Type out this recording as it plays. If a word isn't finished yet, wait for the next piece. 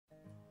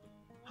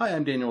Hi,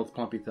 I'm Daniel with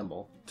Plumpy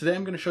Thimble. Today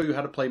I'm going to show you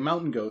how to play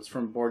Mountain Goats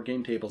from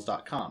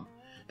BoardGameTables.com.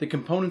 The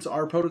components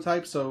are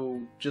prototypes,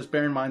 so just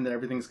bear in mind that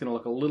everything's going to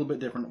look a little bit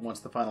different once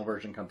the final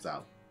version comes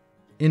out.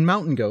 In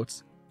Mountain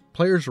Goats,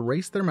 players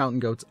race their mountain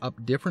goats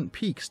up different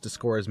peaks to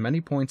score as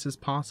many points as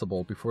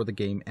possible before the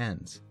game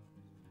ends.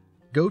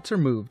 Goats are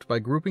moved by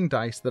grouping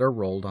dice that are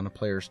rolled on a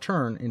player's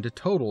turn into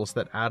totals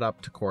that add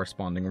up to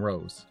corresponding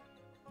rows.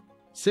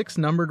 6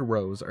 numbered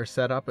rows are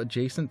set up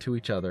adjacent to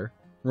each other,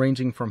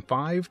 ranging from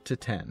 5 to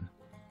 10.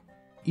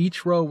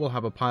 Each row will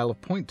have a pile of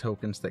point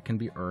tokens that can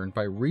be earned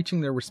by reaching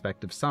their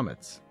respective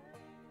summits.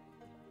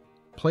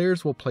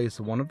 Players will place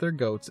one of their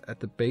goats at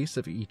the base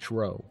of each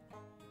row.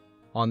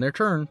 On their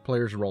turn,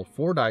 players roll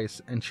 4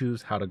 dice and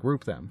choose how to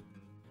group them.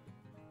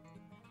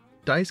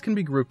 Dice can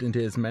be grouped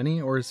into as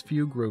many or as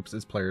few groups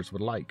as players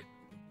would like,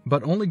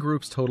 but only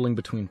groups totaling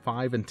between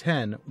 5 and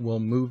 10 will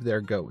move their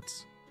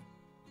goats.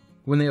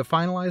 When they have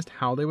finalized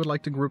how they would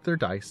like to group their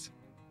dice,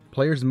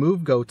 players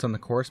move goats on the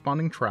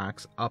corresponding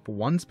tracks up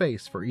 1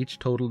 space for each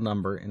total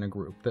number in a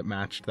group that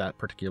matched that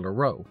particular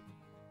row.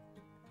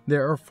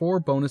 There are 4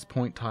 bonus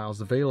point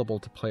tiles available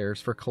to players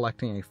for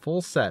collecting a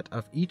full set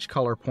of each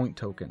color point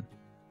token.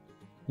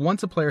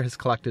 Once a player has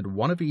collected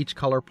one of each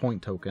color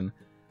point token,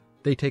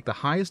 they take the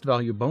highest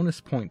value bonus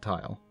point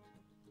tile.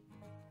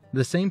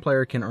 The same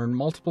player can earn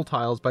multiple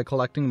tiles by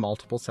collecting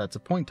multiple sets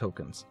of point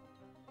tokens.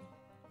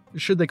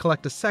 Should they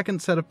collect a second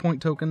set of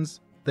point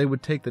tokens, they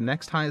would take the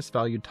next highest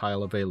valued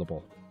tile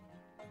available.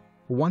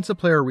 Once a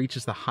player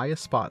reaches the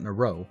highest spot in a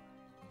row,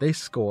 they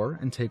score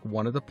and take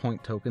one of the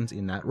point tokens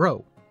in that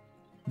row.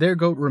 Their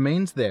goat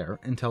remains there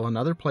until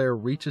another player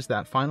reaches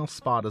that final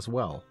spot as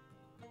well.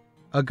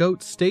 A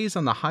goat stays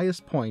on the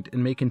highest point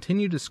and may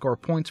continue to score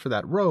points for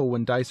that row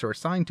when dice are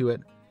assigned to it,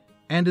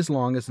 and as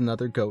long as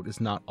another goat is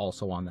not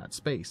also on that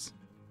space.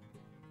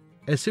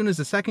 As soon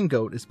as a second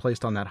goat is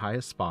placed on that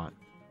highest spot,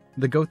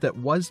 the goat that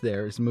was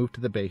there is moved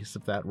to the base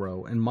of that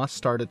row and must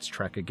start its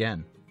trek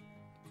again.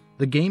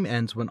 The game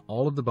ends when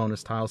all of the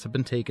bonus tiles have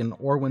been taken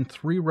or when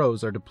 3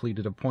 rows are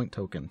depleted of point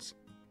tokens.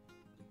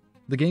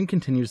 The game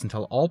continues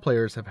until all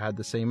players have had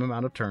the same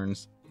amount of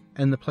turns,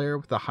 and the player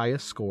with the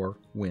highest score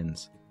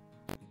wins.